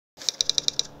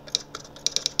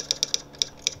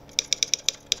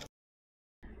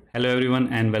Hello everyone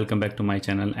and welcome back to my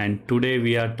channel, and today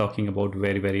we are talking about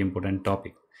very important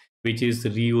topic, which is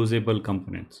reusable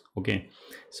components. Okay,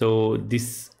 so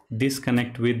this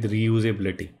connect with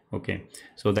reusability. Okay,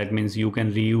 so that means you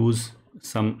can reuse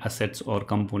some assets or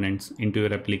components into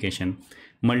your application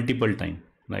multiple time,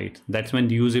 right? That's when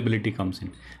reusability comes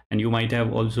in. And you might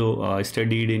have also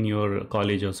studied in your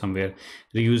college or somewhere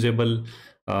reusable,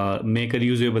 make a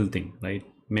reusable thing, right?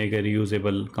 Make a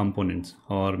reusable components,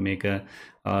 or make a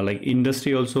like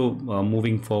industry also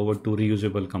moving forward to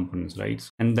reusable components, right?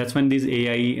 And that's when these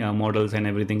AI models and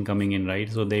everything coming in, right?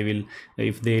 So they will,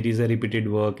 if there is a repeated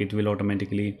work, it will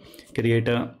automatically create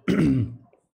a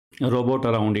a robot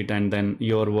around it, and then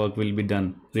your work will be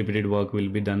done, repeated work will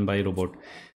be done by robot.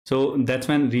 So that's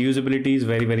when reusability is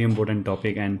very important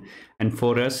topic. And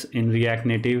for us in React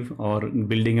Native or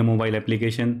building a mobile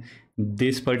application,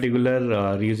 this particular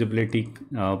reusability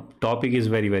topic is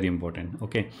very important.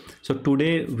 Okay, so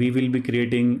today we will be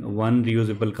creating one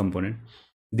reusable component.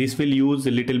 This will use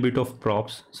a little bit of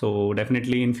props, so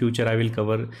definitely in future I will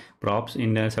cover props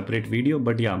in a separate video,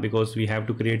 but yeah, because we have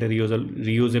to create a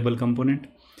reusable component,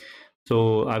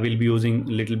 so I will be using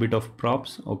a little bit of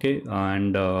props. Okay,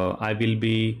 and I will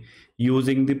be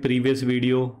using the previous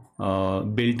video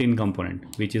built-in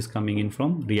component which is coming in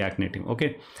from React Native.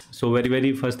 Okay, so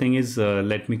very first thing is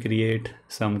let me create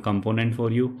some component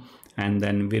for you, and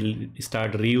then we'll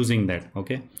start reusing that.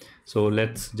 Okay, so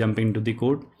let's jump into the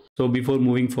code. So before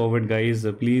moving forward, guys,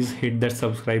 please hit that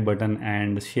subscribe button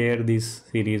and share this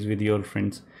series with your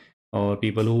friends or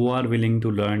people who are willing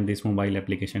to learn this mobile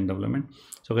application development.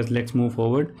 So guys, let's move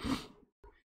forward.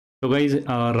 So guys,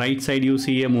 right side you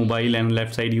see a mobile and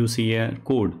left side you see a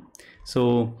code.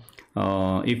 So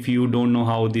if you don't know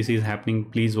how this is happening,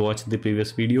 please watch the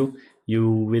previous video. You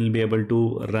will be able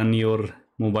to run your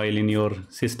mobile in your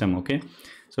system. Okay,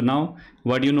 so now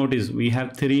what you notice, we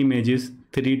have 3 images,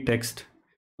 3 text,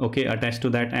 okay, attached to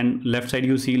that, and left side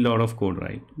you see a lot of code,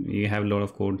 right? You have a lot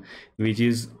of code which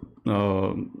is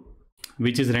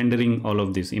rendering all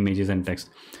of these images and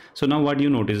text. So now what you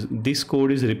notice, this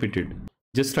code is repeated.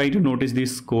 Just try to notice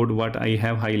this code what I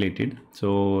have highlighted.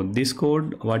 So this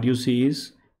code what you see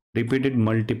is repeated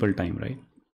multiple time, right?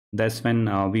 That's when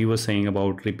we were saying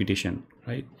about repetition,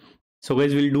 right? So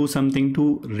guys, we'll do something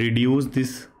to reduce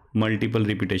this multiple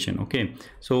repetition. Okay,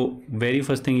 so very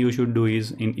first thing you should do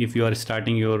is, if you are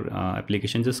starting your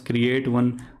application, just create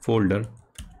one folder,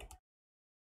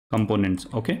 components.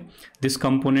 Okay, this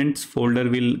components folder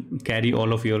will carry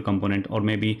all of your component, or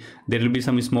maybe there will be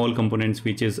some small components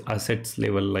which is assets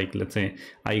level, like let's say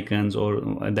icons, or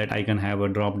that icon have a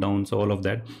drop down, so all of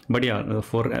that. But yeah,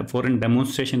 for a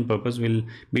demonstration purpose, we'll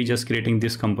be just creating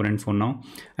this component for now,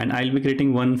 and I'll be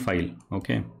creating one file.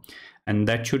 Okay, and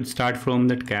that should start from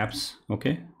that caps.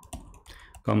 Okay,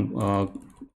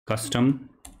 custom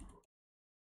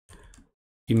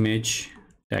image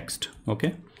text.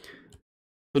 Okay,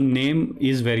 so name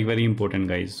is very important,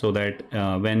 guys, so that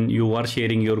when you are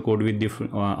sharing your code with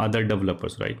different other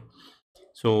developers, right?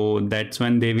 So that's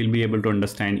when they will be able to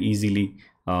understand easily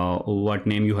what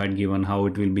name you had given, how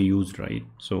it will be used, right?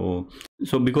 So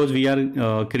because we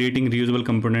are creating reusable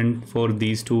component for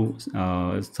these two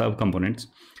sub components,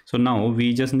 so now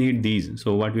we just need these.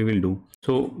 So what we will do,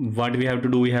 so what we have to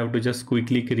do, we have to just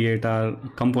quickly create our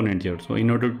component here. So in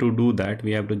order to do that,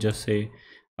 we have to just say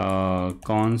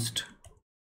const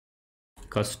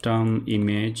custom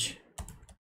image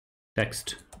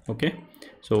text. Okay,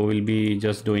 so we'll be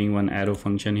just doing one arrow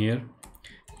function here,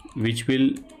 which will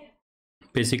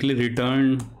basically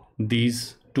return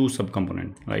these two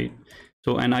subcomponent, right?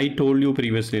 So, and I told you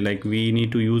previously, like we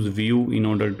need to use view in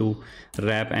order to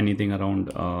wrap anything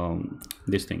around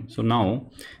this thing. So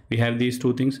now we have these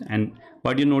two things, and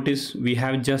what you notice, we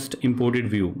have just imported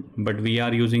view, but we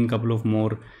are using a couple of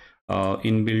more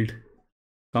inbuilt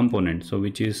components, so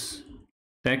which is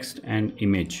text and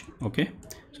image. Okay,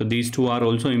 so these two are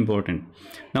also important.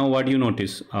 Now what you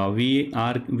notice, we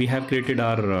have created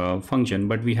our function,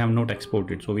 but we have not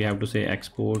exported, so we have to say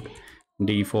export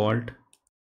default.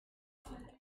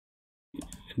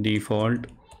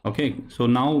 Okay, so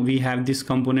now we have this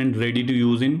component ready to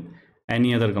use in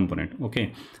any other component.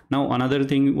 Okay, now another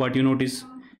thing what you notice,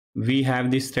 we have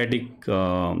this static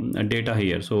data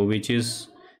here, so which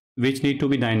need to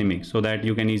be dynamic, so that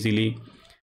you can easily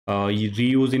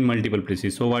reuse in multiple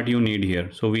places. So what you need here,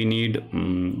 so we need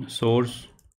source.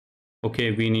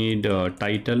 Okay, we need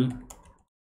title.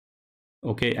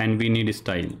 Okay, and we need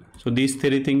style. So these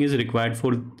 3 things is required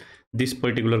for this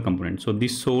particular component. So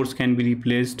this source can be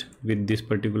replaced with this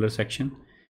particular section.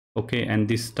 Okay, and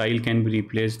this style can be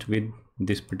replaced with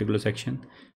this particular section,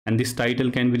 and this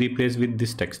title can be replaced with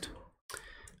this text.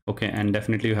 Okay, and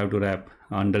definitely you have to wrap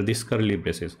under this curly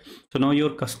braces. So now your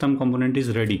custom component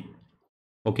is ready.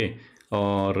 Okay,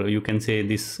 or you can say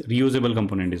this reusable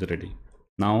component is ready.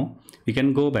 Now we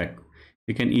can go back,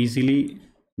 we can easily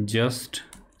just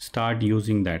start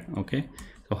using that. Okay,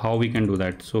 so how we can do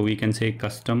that? So we can say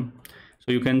custom.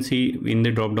 So you can see in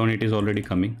the drop down it is already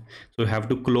coming, so you have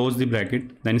to close the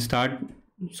bracket, then start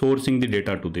sourcing the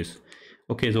data to this.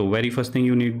 Okay, so very first thing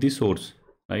you need the source,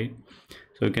 right?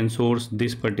 So you can source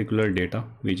this particular data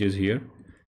which is here,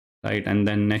 right? And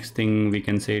then next thing we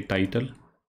can say title.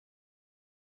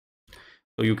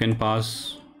 So you can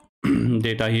pass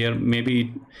data here,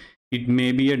 maybe it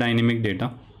may be a dynamic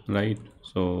data, right?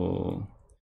 So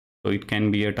it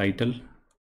can be a title,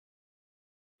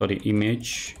 sorry,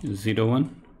 image 01.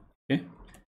 Okay,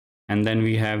 and then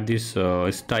we have this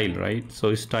style, right?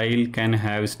 So style can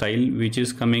have style which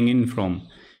is coming in from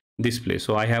this place.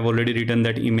 So I have already written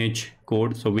that image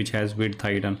code, so which has width,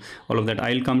 height, and all of that.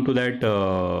 I'll come to that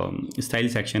style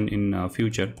section in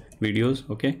future videos.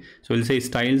 Okay, so we'll say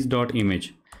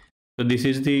styles.image. So this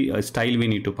is the style we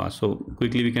need to pass. So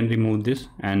quickly we can remove this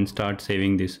and start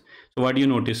saving this. So what do you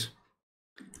notice?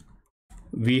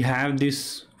 We have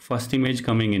this first image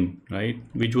coming in, right,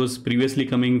 which was previously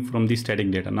coming from the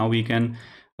static data. Now we can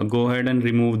go ahead and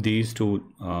remove these two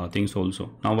things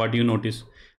also. Now what do you notice?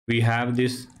 We have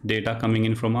this data coming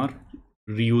in from our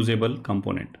reusable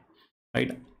component,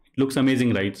 right? It looks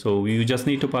amazing, right? So you just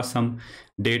need to pass some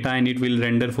data and it will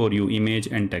render for you image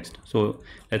and text. So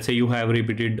let's say you have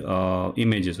repeated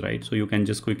images, right? So you can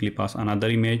just quickly pass another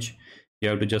image. You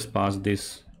have to just pass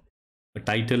this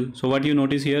title. So what you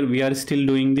notice here, we are still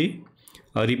doing the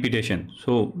repetition.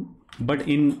 So but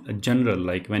in general,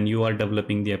 like when you are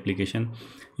developing the application,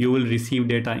 you will receive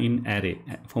data in array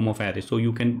form of array. So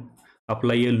you can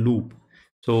apply a loop.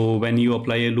 So when you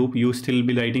apply a loop, you still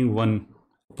be writing one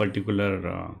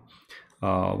particular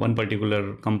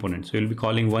component. So you'll be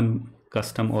calling one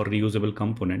custom or reusable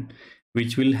component,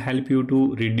 which will help you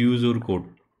to reduce your code.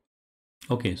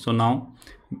 Okay, so now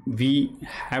we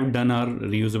have done our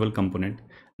reusable component.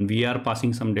 We are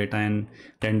passing some data and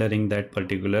rendering that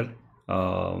particular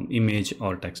image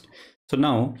or text. So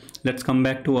now let's come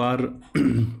back to our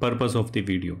purpose of the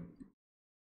video.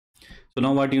 So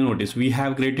now what you notice, we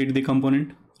have created the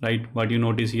component, right? What you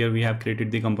notice here, we have created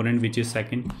the component which is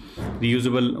second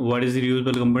reusable. What is the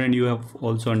reusable component? You have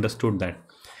also understood that.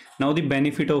 Now the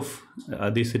benefit of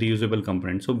this reusable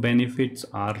component. So benefits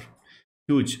are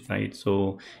huge, right?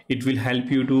 So it will help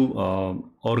you to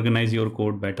organize your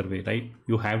code better way, right?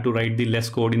 You have to write the less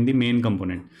code in the main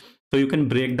component. So you can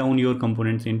break down your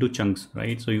components into chunks,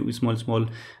 right? So you small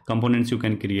components you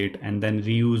can create and then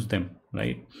reuse them,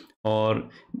 right? Or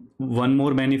one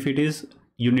more benefit is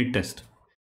unit test.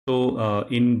 So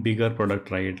in bigger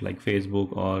product, right, like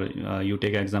Facebook, or you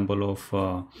take example of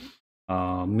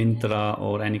Mintra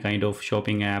or any kind of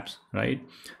shopping apps, right?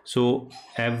 So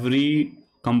every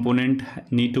component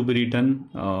need to be written,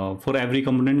 for every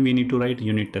component we need to write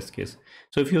unit test case.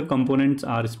 So if your components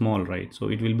are small, right, so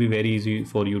it will be very easy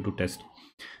for you to test.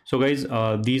 So guys,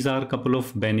 these are a couple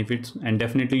of benefits, and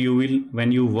definitely you will,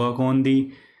 when you work on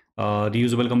the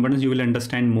reusable components, you will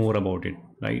understand more about it,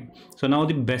 right? So now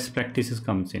the best practices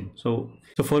comes in. So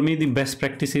for me, the best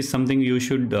practice is something you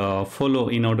should follow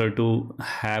in order to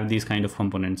have these kind of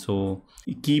components. So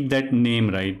keep that name,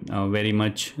 right, very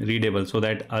much readable, so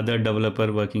that other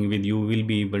developer working with you will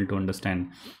be able to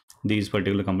understand these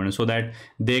particular components, so that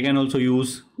they can also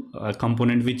use a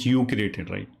component which you created,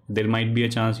 right? There might be a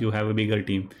chance you have a bigger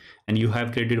team and you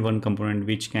have created one component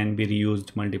which can be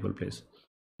reused multiple places.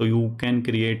 So you can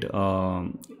create a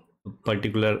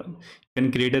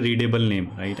readable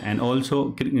name, right? And also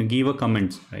give a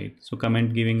comments, right? So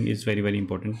comment giving is very, very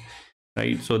important,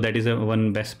 right? So that is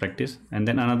one best practice. And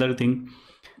then another thing,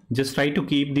 just try to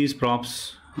keep these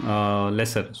props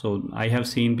lesser. So I have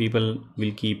seen people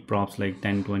will keep props like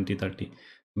 10, 20, 30.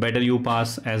 Better you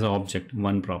pass as an object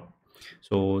one prop,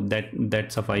 so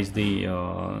that suffice the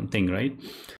thing, right?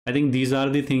 I think these are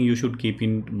the things you should keep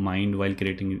in mind while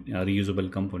creating a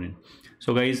reusable component.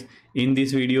 So guys, in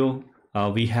this video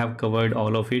we have covered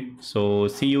all of it. So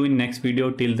see you in next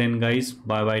video. Till then guys,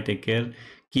 bye bye, take care,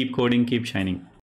 keep coding, keep shining.